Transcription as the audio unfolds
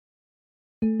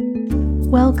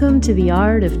Welcome to the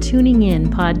Art of Tuning In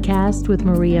podcast with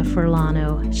Maria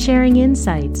Furlano, sharing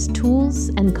insights, tools,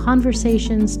 and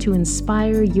conversations to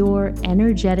inspire your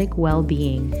energetic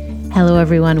well-being. Hello,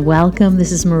 everyone. Welcome.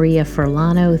 This is Maria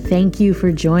Furlano. Thank you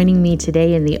for joining me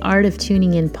today in the Art of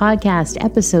Tuning In podcast,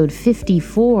 episode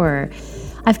 54.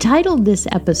 I've titled this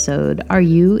episode, Are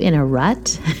You in a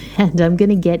Rut? And I'm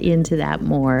going to get into that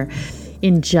more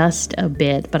in just a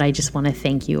bit, but I just want to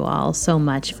thank you all so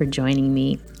much for joining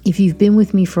me. If you've been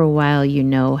with me for a while, you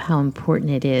know how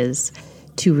important it is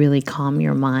to really calm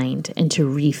your mind and to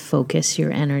refocus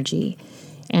your energy.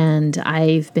 And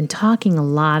I've been talking a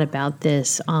lot about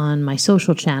this on my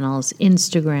social channels,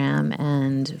 Instagram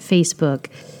and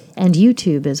Facebook and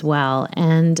YouTube as well.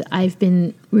 And I've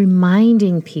been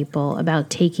reminding people about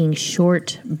taking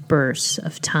short bursts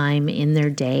of time in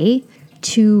their day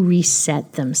to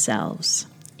reset themselves.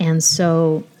 And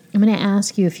so I'm going to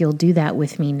ask you if you'll do that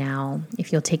with me now.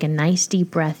 If you'll take a nice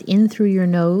deep breath in through your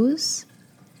nose,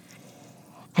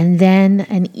 and then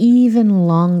an even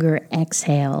longer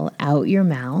exhale out your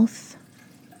mouth.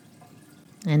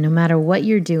 And no matter what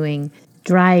you're doing,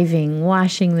 driving,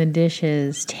 washing the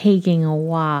dishes, taking a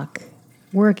walk,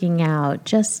 working out,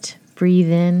 just breathe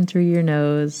in through your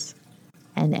nose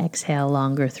and exhale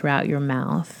longer throughout your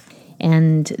mouth.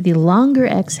 And the longer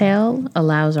exhale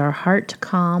allows our heart to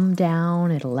calm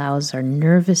down. It allows our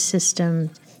nervous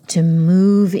system to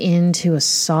move into a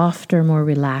softer, more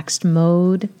relaxed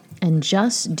mode. And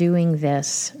just doing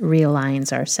this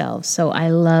realigns ourselves. So I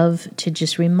love to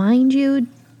just remind you,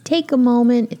 take a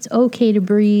moment. It's okay to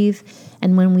breathe.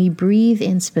 And when we breathe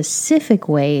in specific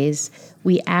ways,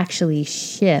 we actually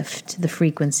shift the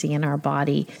frequency in our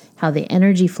body, how the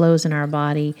energy flows in our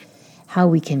body, how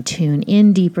we can tune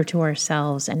in deeper to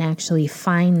ourselves and actually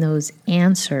find those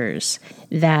answers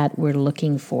that we're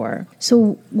looking for.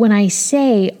 So when I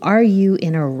say, are you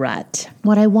in a rut?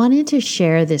 What I wanted to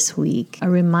share this week, a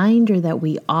reminder that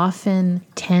we often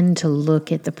tend to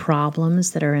look at the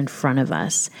problems that are in front of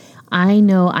us. I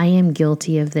know I am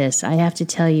guilty of this. I have to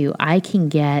tell you, I can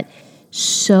get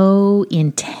so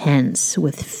intense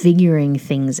with figuring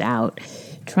things out,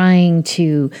 trying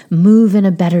to move in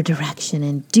a better direction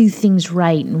and do things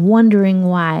right and wondering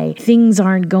why things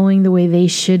aren't going the way they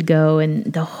should go and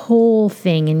the whole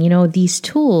thing. And these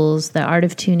tools, the art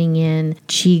of tuning in,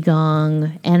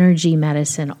 Qigong, energy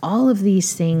medicine, all of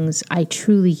these things I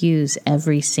truly use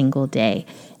every single day.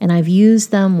 And I've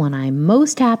used them when I'm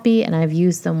most happy, and I've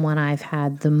used them when I've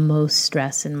had the most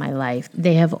stress in my life.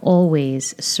 They have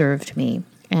always served me.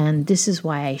 And this is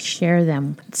why I share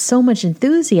them with so much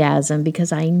enthusiasm,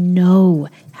 because I know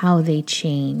how they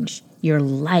change your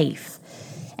life.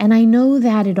 And I know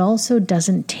that it also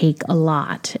doesn't take a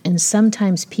lot. And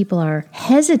sometimes people are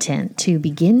hesitant to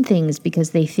begin things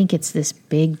because they think it's this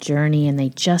big journey and they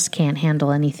just can't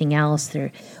handle anything else.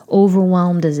 They're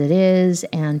overwhelmed as it is.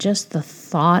 And just the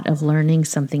thought of learning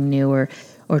something new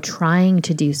or trying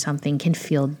to do something can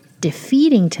feel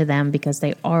defeating to them because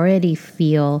they already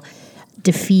feel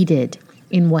defeated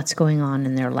in what's going on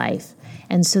in their life.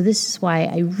 And so this is why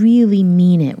I really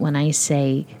mean it when I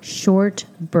say short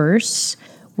bursts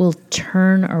will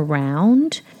turn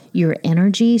around your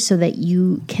energy so that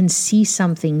you can see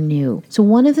something new. So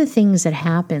one of the things that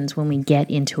happens when we get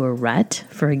into a rut,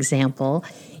 for example,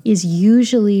 is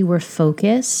usually we're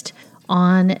focused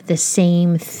on the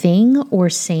same thing or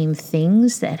same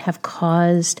things that have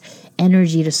caused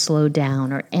energy to slow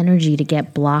down or energy to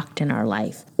get blocked in our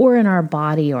life or in our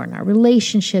body or in our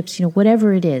relationships,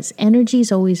 whatever it is. Energy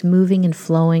is always moving and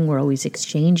flowing. We're always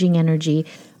exchanging energy.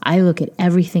 I look at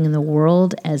everything in the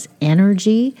world as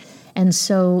energy. And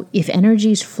so if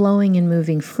energy is flowing and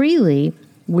moving freely,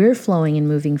 we're flowing and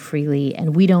moving freely,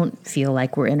 and we don't feel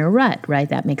like we're in a rut, right?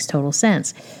 That makes total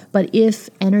sense. But if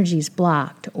energy is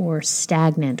blocked or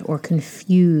stagnant or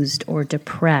confused or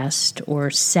depressed or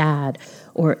sad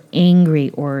or angry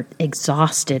or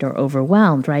exhausted or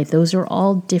overwhelmed, right? Those are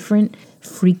all different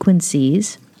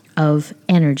frequencies of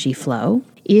energy flow.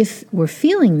 If we're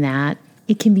feeling that,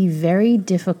 it can be very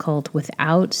difficult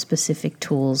without specific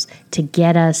tools to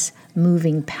get us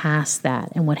moving past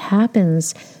that. And what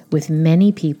happens with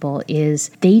many people is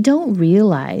they don't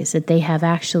realize that they have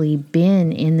actually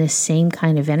been in this same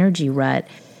kind of energy rut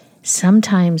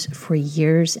sometimes for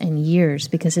years and years,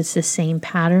 because it's the same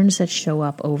patterns that show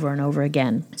up over and over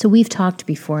again. So we've talked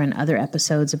before in other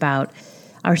episodes about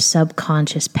our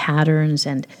subconscious patterns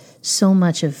and so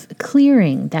much of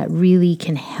clearing that really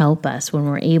can help us when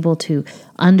we're able to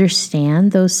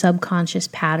understand those subconscious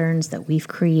patterns that we've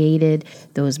created,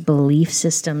 those belief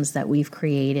systems that we've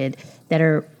created that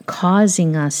are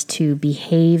causing us to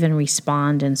behave and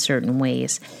respond in certain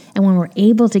ways. And when we're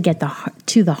able to get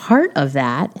to the heart of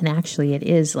that, and actually it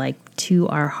is like to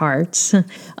our hearts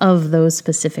of those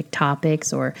specific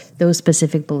topics or those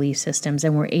specific belief systems,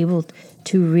 and we're able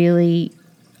to really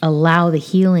allow the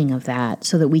healing of that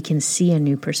so that we can see a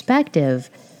new perspective,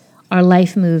 our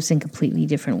life moves in completely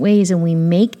different ways and we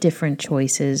make different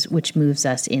choices, which moves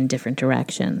us in different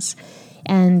directions.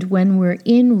 And when we're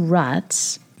in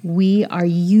ruts, we are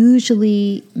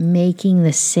usually making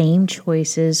the same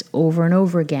choices over and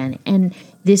over again. And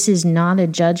this is not a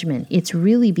judgment. It's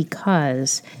really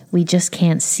because we just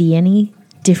can't see any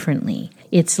differently.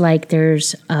 It's like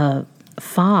there's a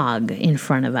fog in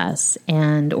front of us,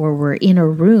 or we're in a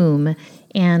room,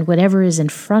 and whatever is in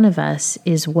front of us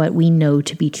is what we know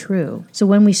to be true. So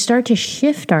when we start to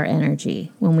shift our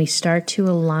energy, when we start to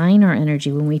align our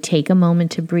energy, when we take a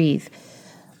moment to breathe,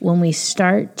 when we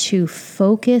start to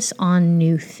focus on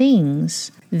new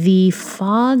things, the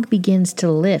fog begins to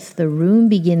lift, the room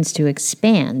begins to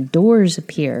expand, doors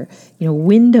appear,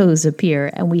 windows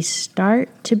appear, and we start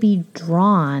to be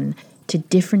drawn to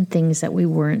different things that we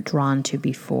weren't drawn to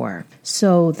before.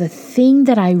 So the thing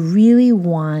that I really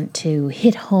want to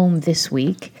hit home this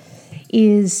week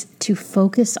is to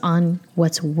focus on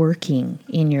what's working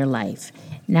in your life.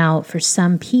 Now, for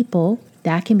some people,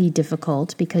 that can be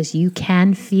difficult because you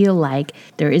can feel like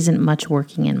there isn't much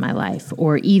working in my life,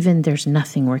 or even there's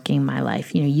nothing working in my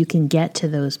life. You can get to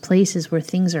those places where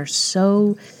things are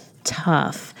so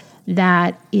tough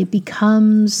that it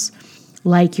becomes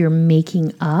like you're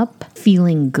making up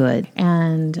feeling good.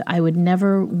 And I would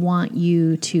never want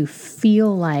you to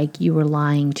feel like you were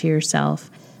lying to yourself.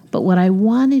 But what I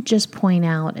want to just point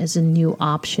out as a new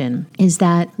option is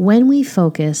that when we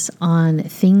focus on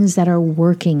things that are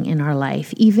working in our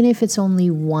life, even if it's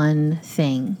only one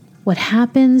thing, what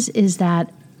happens is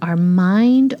that our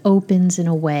mind opens in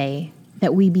a way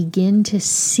that we begin to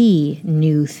see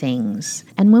new things.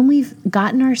 And when we've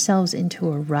gotten ourselves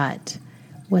into a rut,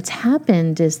 what's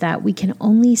happened is that we can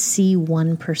only see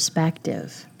one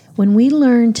perspective. When we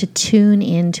learn to tune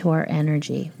into our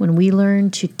energy, when we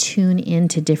learn to tune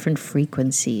into different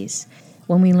frequencies,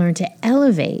 when we learn to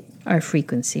elevate our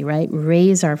frequency, right,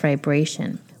 raise our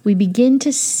vibration, we begin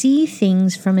to see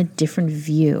things from a different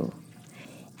view.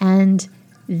 And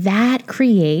that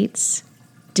creates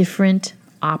different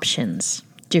options,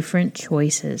 different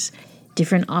choices,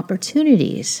 different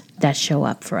opportunities that show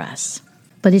up for us.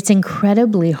 But it's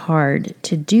incredibly hard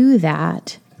to do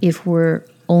that if we're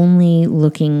only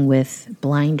looking with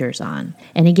blinders on.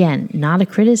 And again, not a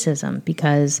criticism,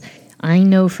 because I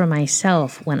know for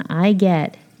myself, when I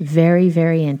get very,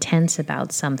 very intense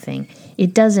about something,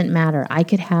 it doesn't matter. I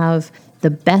could have the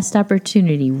best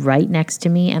opportunity right next to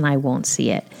me and I won't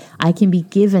see it. I can be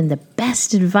given the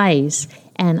best advice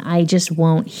and I just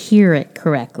won't hear it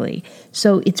correctly.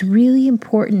 So it's really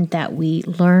important that we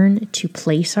learn to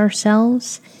place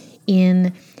ourselves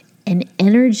in an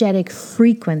energetic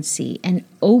frequency and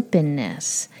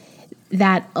openness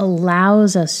that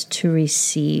allows us to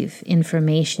receive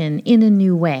information in a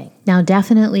new way. Now,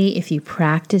 definitely, if you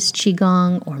practice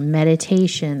Qigong or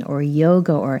meditation or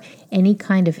yoga or any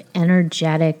kind of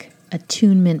energetic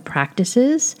attunement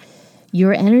practices,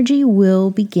 your energy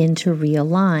will begin to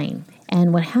realign.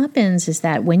 And what happens is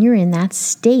that when you're in that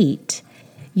state,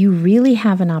 you really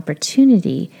have an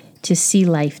opportunity to see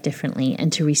life differently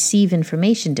and to receive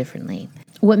information differently.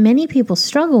 What many people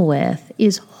struggle with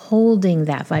is holding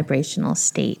that vibrational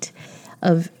state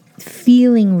of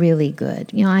feeling really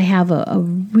good. I have a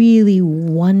really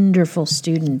wonderful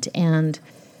student, and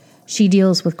she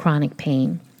deals with chronic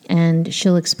pain. And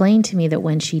she'll explain to me that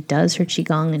when she does her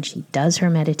Qigong and she does her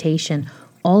meditation,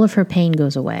 all of her pain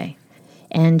goes away.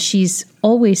 And she's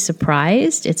always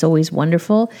surprised. It's always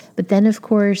wonderful. But then, of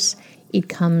course, it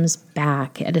comes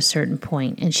back at a certain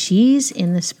point. And she's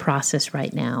in this process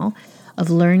right now of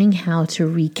learning how to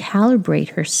recalibrate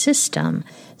her system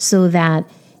so that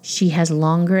she has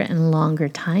longer and longer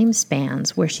time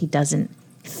spans where she doesn't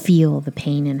feel the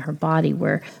pain in her body,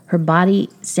 where her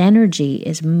body's energy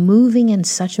is moving in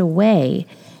such a way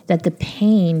that the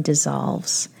pain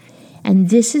dissolves. And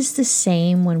this is the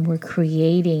same when we're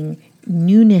creating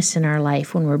newness in our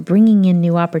life, when we're bringing in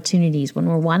new opportunities, when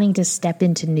we're wanting to step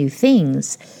into new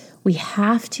things. We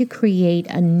have to create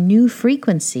a new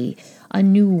frequency, a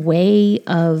new way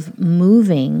of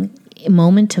moving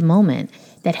moment to moment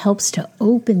that helps to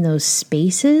open those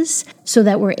spaces so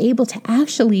that we're able to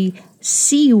actually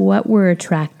see what we're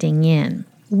attracting in.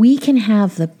 We can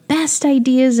have the best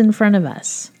ideas in front of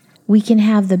us. We can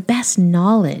have the best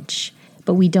knowledge,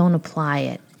 but we don't apply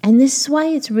it. And this is why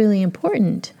it's really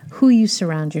important who you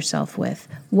surround yourself with,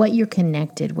 what you're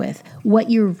connected with, what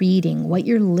you're reading, what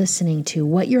you're listening to,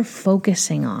 what you're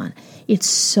focusing on. It's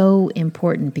so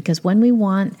important because when we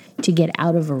want to get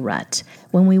out of a rut,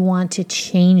 when we want to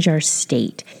change our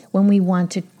state, when we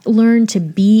want to learn to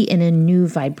be in a new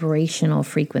vibrational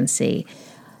frequency,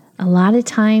 a lot of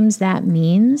times that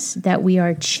means that we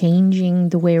are changing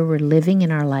the way we're living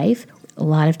in our life. A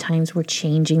lot of times we're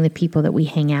changing the people that we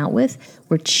hang out with.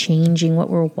 We're changing what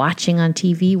we're watching on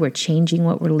TV. We're changing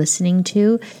what we're listening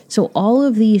to. So all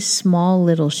of these small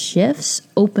little shifts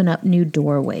open up new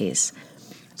doorways.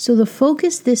 So the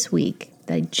focus this week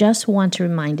that I just want to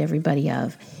remind everybody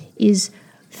of is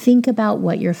think about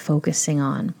what you're focusing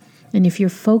on. And if you're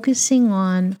focusing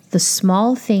on the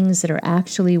small things that are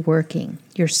actually working,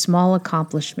 your small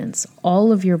accomplishments,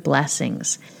 all of your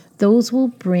blessings, those will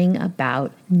bring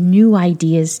about new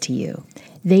ideas to you.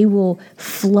 They will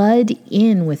flood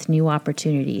in with new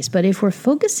opportunities. But if we're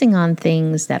focusing on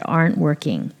things that aren't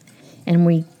working and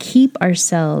we keep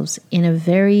ourselves in a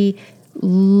very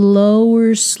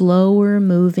lower, slower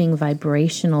moving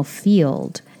vibrational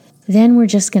field, then we're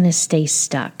just going to stay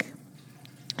stuck.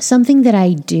 Something that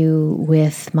I do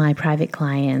with my private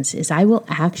clients is I will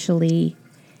actually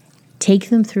take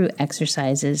them through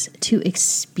exercises to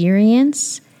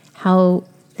experience how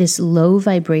this low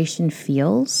vibration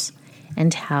feels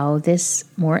and how this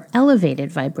more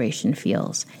elevated vibration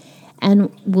feels.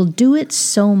 And we'll do it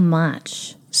so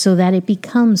much so that it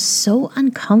becomes so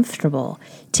uncomfortable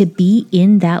to be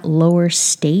in that lower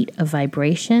state of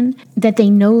vibration that they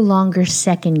no longer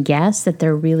second guess that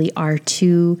there really are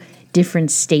two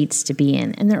different states to be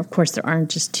in. And there, of course, there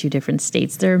aren't just two different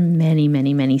states. There are many,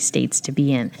 many, many states to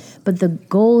be in. But the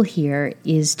goal here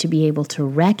is to be able to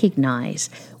recognize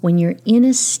when you're in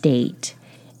a state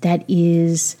that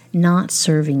is not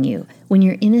serving you, when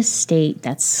you're in a state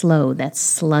that's slow, that's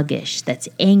sluggish, that's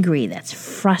angry, that's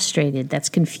frustrated, that's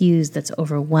confused, that's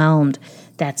overwhelmed,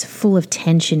 that's full of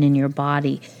tension in your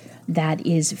body, that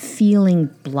is feeling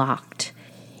blocked.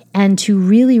 And to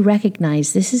really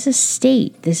recognize this is a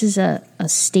state, this is a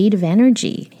state of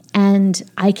energy, and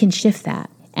I can shift that.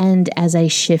 And as I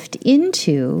shift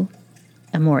into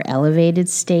a more elevated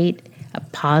state, a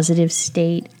positive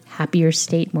state, happier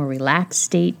state, more relaxed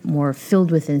state, more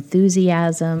filled with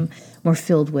enthusiasm, more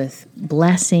filled with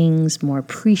blessings, more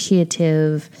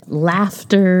appreciative,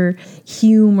 laughter,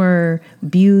 humor,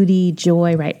 beauty,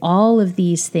 joy, right? All of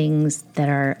these things that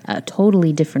are a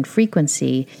totally different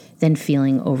frequency than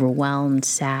feeling overwhelmed,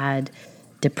 sad,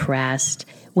 depressed.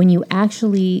 When you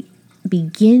actually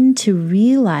begin to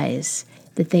realize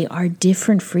that they are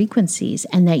different frequencies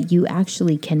and that you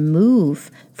actually can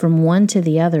move from one to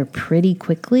the other pretty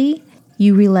quickly,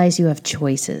 you realize you have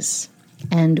choices.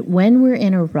 And when we're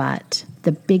in a rut,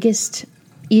 the biggest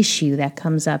issue that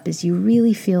comes up is you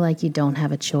really feel like you don't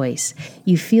have a choice.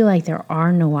 You feel like there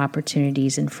are no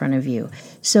opportunities in front of you.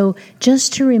 So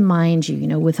just to remind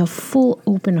you, with a full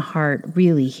open heart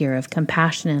really here of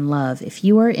compassion and love, if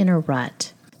you are in a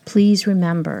rut, please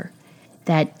remember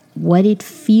that what it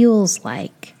feels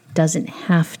like doesn't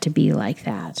have to be like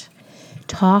that.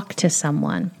 Talk to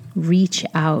someone, reach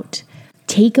out.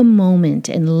 Take a moment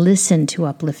and listen to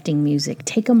uplifting music.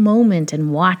 Take a moment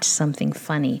and watch something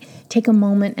funny. Take a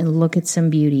moment and look at some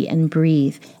beauty and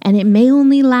breathe. And it may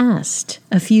only last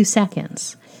a few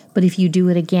seconds, but if you do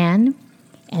it again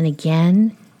and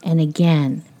again and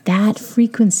again, that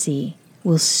frequency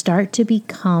will start to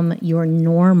become your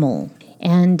normal.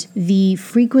 And the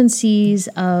frequencies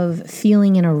of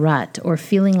feeling in a rut or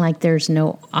feeling like there's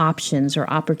no options or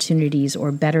opportunities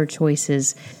or better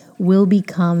choices will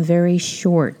become very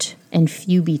short and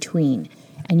few between,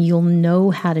 and you'll know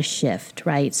how to shift,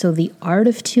 right? So the art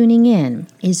of tuning in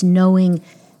is knowing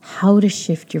how to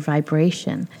shift your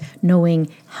vibration,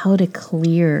 knowing how to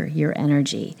clear your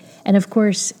energy. And of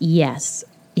course, yes,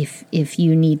 if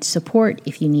you need support,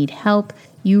 if you need help,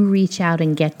 you reach out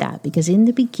and get that. Because in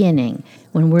the beginning,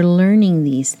 when we're learning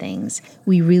these things,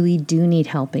 we really do need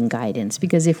help and guidance.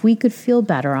 Because if we could feel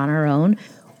better on our own,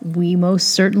 we most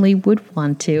certainly would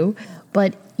want to,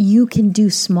 but you can do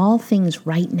small things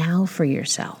right now for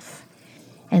yourself.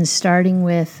 And starting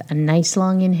with a nice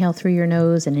long inhale through your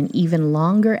nose and an even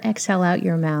longer exhale out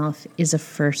your mouth is a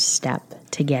first step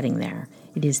to getting there.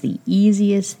 It is the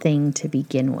easiest thing to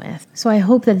begin with. So I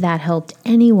hope that helped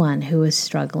anyone who is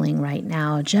struggling right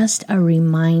now. Just a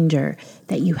reminder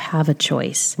that you have a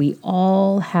choice. We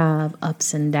all have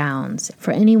ups and downs.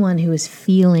 For anyone who is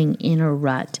feeling in a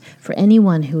rut, for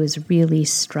anyone who is really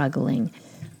struggling,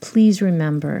 please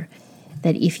remember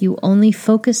that if you only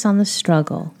focus on the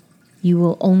struggle, you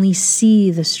will only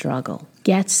see the struggle.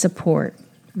 Get support,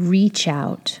 reach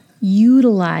out,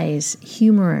 utilize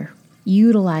humor,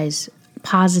 utilize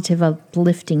positive,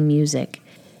 uplifting music,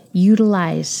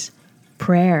 utilize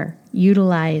prayer,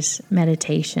 utilize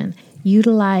meditation,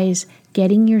 utilize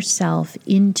getting yourself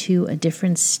into a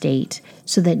different state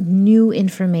so that new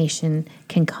information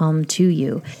can come to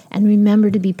you. And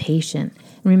remember to be patient.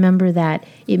 Remember that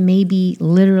it may be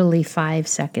literally 5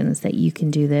 seconds that you can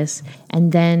do this,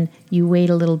 and then you wait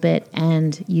a little bit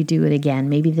and you do it again.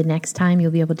 Maybe the next time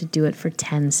you'll be able to do it for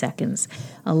 10 seconds.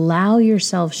 Allow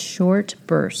yourself short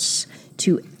bursts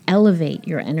to elevate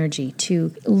your energy,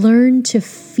 to learn to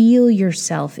feel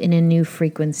yourself in a new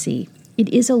frequency. It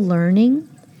is a learning,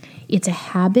 it's a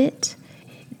habit,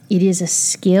 it is a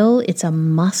skill, it's a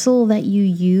muscle that you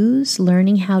use.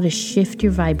 Learning how to shift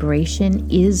your vibration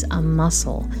is a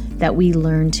muscle that we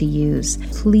learn to use.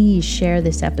 Please share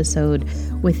this episode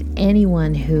with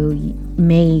anyone who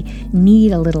may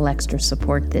need a little extra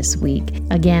support this week.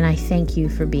 Again, I thank you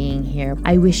for being here.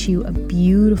 I wish you a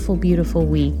beautiful, beautiful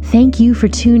week. Thank you for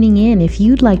tuning in. If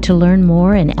you'd like to learn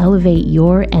more and elevate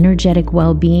your energetic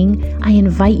well-being, I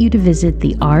invite you to visit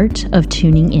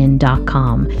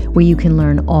theartoftuningin.com, where you can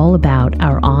learn all about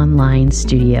our online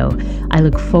studio. I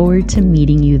look forward to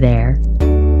meeting you there.